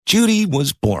Judy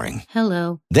was boring.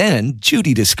 Hello. Then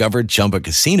Judy discovered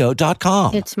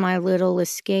ChumbaCasino.com. It's my little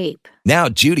escape. Now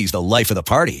Judy's the life of the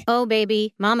party. Oh,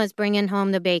 baby, mama's bringing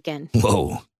home the bacon.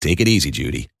 Whoa, take it easy,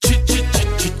 Judy.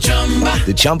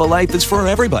 The Chumba life is for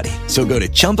everybody. So go to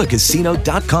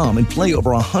ChumbaCasino.com and play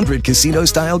over 100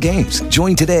 casino-style games.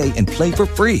 Join today and play for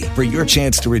free for your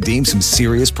chance to redeem some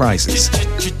serious prizes.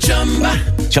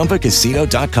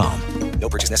 ChumbaCasino.com. No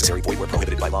purchase necessary. Void where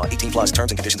prohibited by law. 18 plus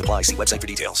terms and conditions apply. See website for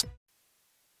details.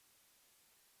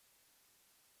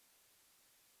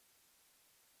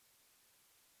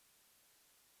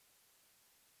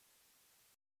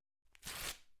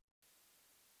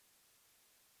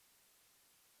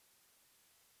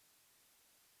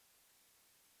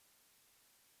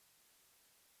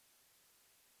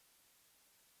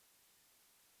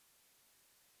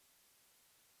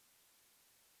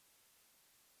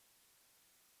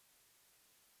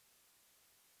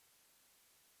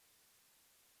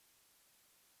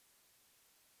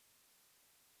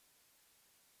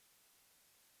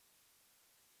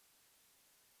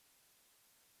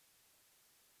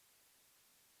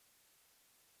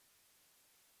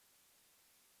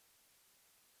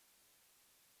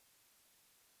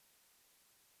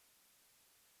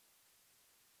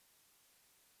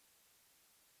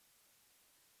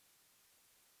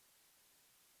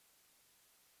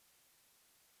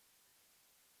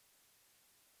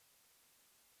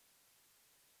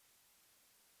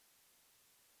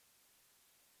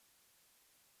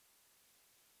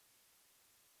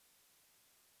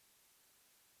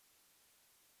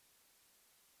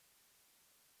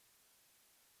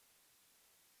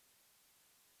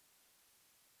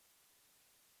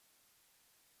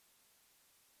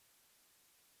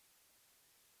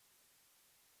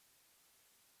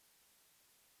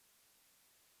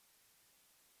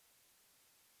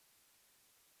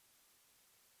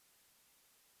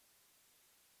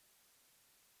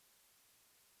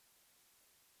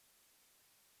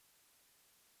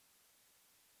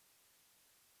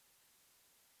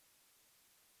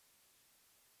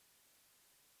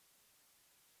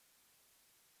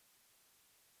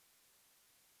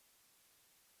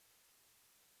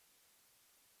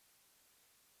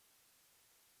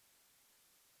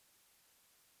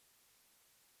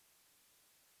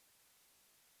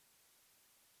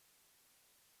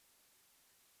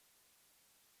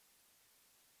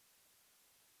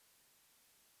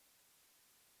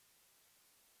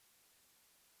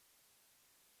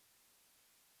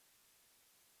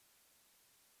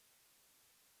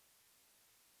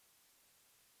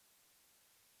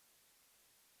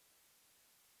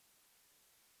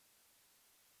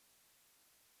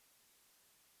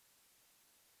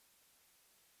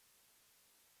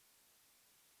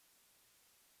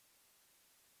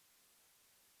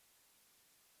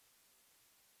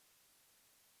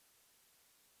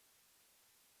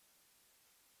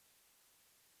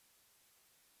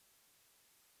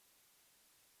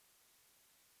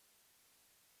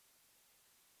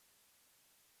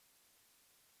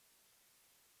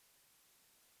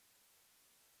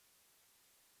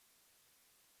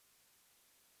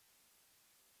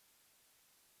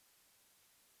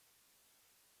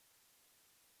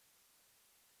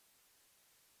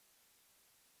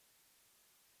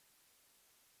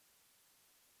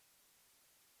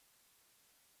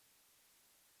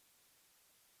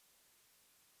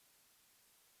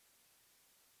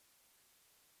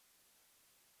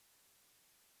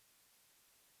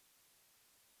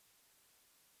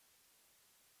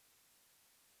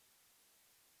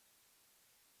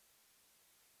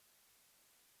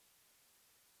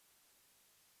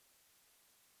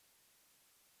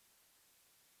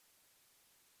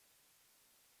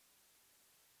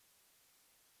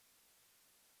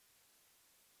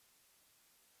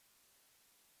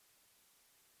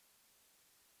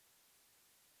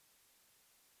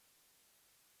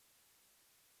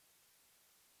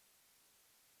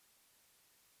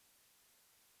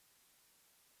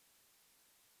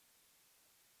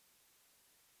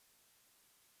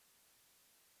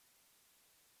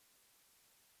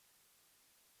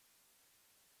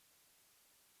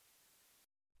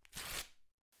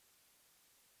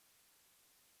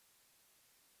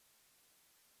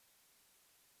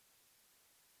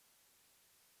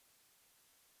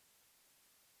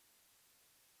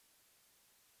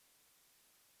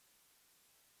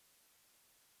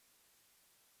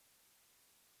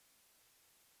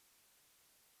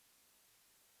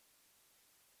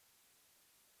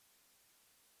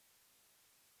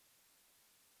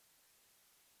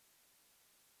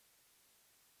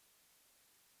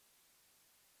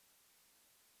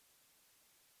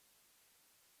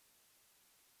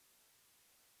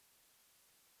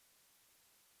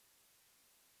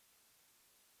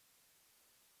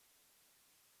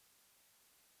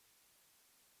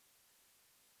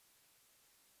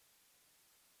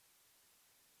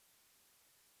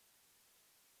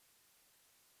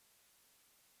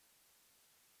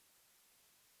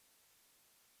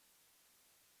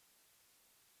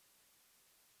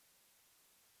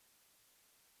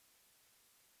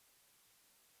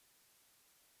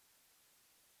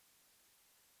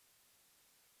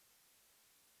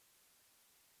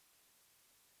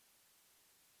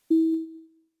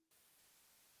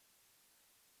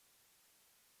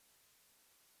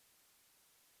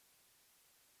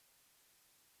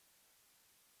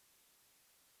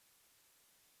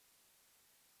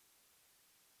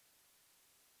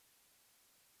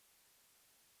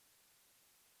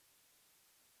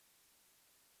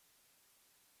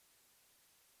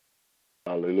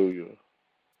 Hallelujah.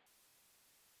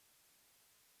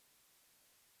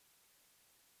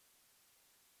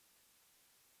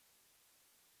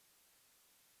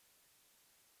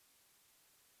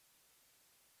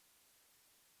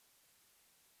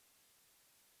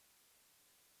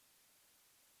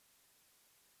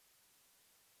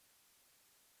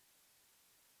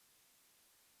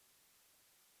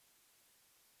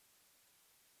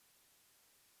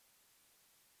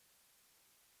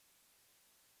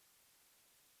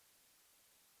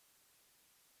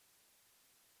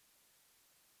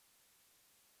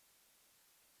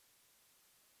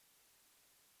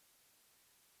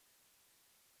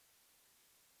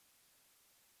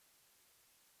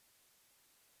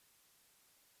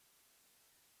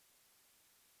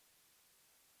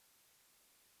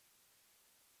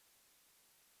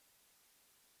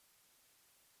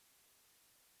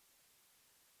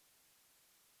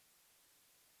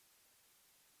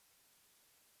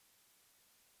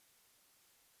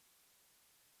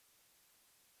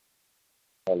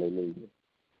 Hallelujah.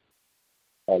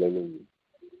 Hallelujah.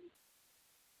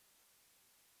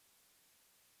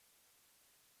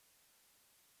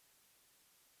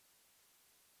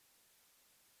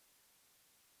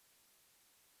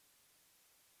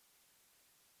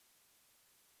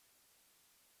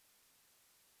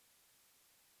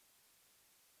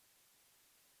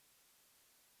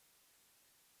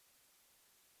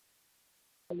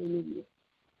 Hallelujah.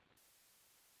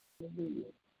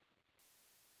 Hallelujah.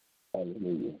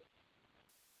 Hallelujah.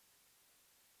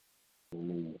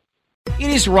 Hallelujah. It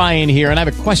is Ryan here, and I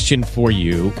have a question for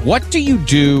you. What do you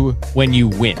do when you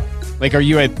win? Like, are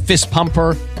you a fist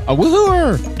pumper, a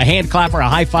woohooer, a hand clapper, a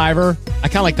high fiver? I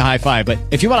kind of like the high five, but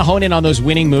if you want to hone in on those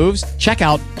winning moves, check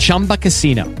out Chumba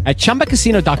Casino. At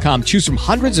ChumbaCasino.com, choose from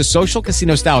hundreds of social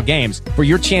casino-style games for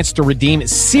your chance to redeem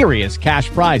serious cash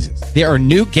prizes. There are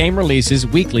new game releases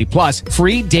weekly, plus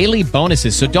free daily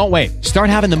bonuses. So don't wait. Start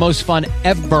having the most fun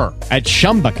ever at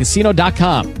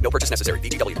ChumbaCasino.com. No purchase necessary.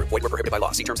 VGW Group. Void where prohibited by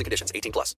law. See terms and conditions. 18+.